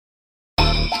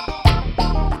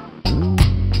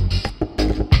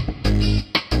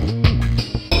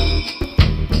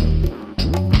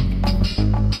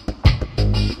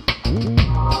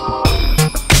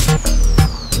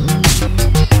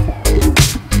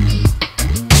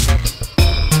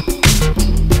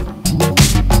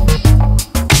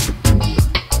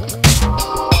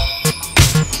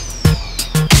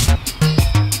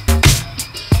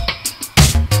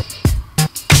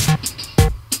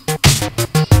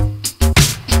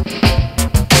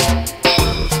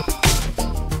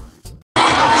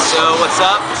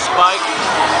up? Spike.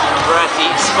 We're at the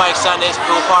Spike Sundays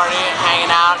pool party,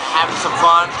 hanging out, having some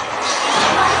fun.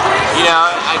 You know,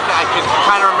 I could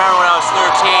kind of remember when I was 13,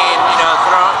 you know,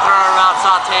 throwing around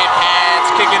saute pans,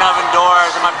 kicking oven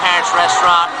doors in my parents'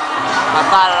 restaurant. I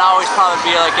thought I'd always probably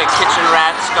be like a kitchen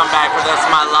rat scumbag for the rest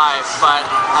of my life, but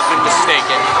I've been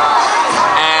mistaken.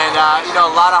 And, you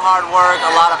know, a lot of hard work,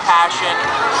 a lot of passion,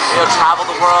 you know, travel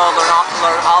the world,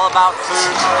 learn all about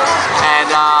food, and,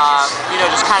 you know,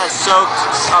 just kind of soaked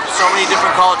up so many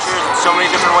different cultures and so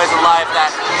many different ways of life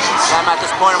that I'm at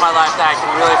this point in my life that I can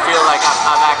really feel like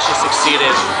I've actually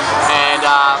succeeded. And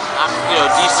I'm, you know,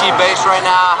 DC based right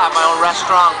now. I have my own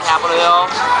restaurant on Capitol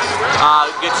Hill,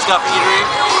 Good Stuff Eatery.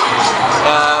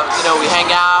 You know, we hang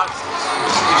out,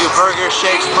 we do burgers,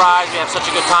 shakes, fries. We have such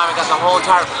a good time. I got the whole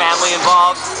entire family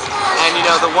involved. And you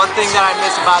know, the one thing that I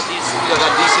miss about DC, you know,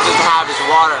 that DC doesn't have is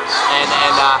water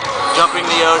and jumping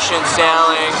in the ocean,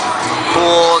 sailing,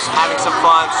 pools, having some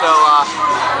fun. So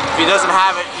if he doesn't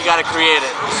have it, you got to create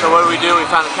it. So what do? We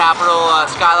found the Capitol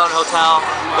Skyline Hotel,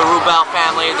 the Rubel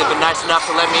family. They've been nice enough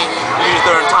to let me use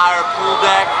their entire pool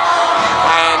deck,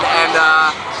 and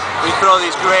we throw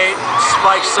these great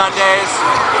Spike Sundays.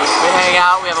 We hang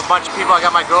out. We have a bunch of people. I got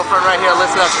my girlfriend right here,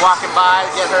 Alyssa, that's walking by.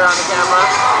 Get her on the camera.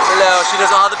 Hello. She does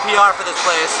all the PR for this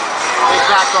place. Big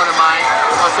backbone of mine.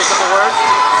 Want to say a couple words?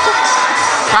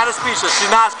 Kind of speechless. She's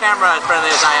not as camera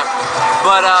friendly as I am.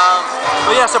 But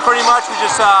yeah, so pretty much we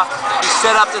just we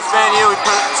set up this venue. We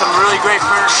put some really great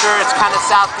furniture. It's kind of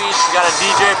South Beach. We got a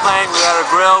DJ playing. We got a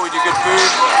grill. We do good food,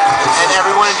 and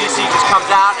everyone in DC just comes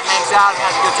out, hangs out, and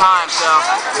has a good time. So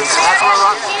that's what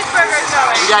we're.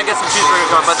 We gotta get some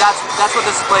cheeseburgers going. But that's what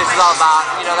this place is all about.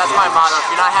 You know, that's my motto. If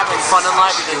you're not having fun in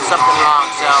life, you're doing something wrong.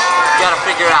 So you gotta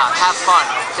figure it out. Have fun,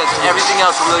 because everything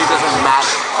else really doesn't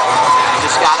matter. You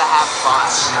just gotta have fun.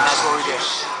 And that's what we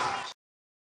do.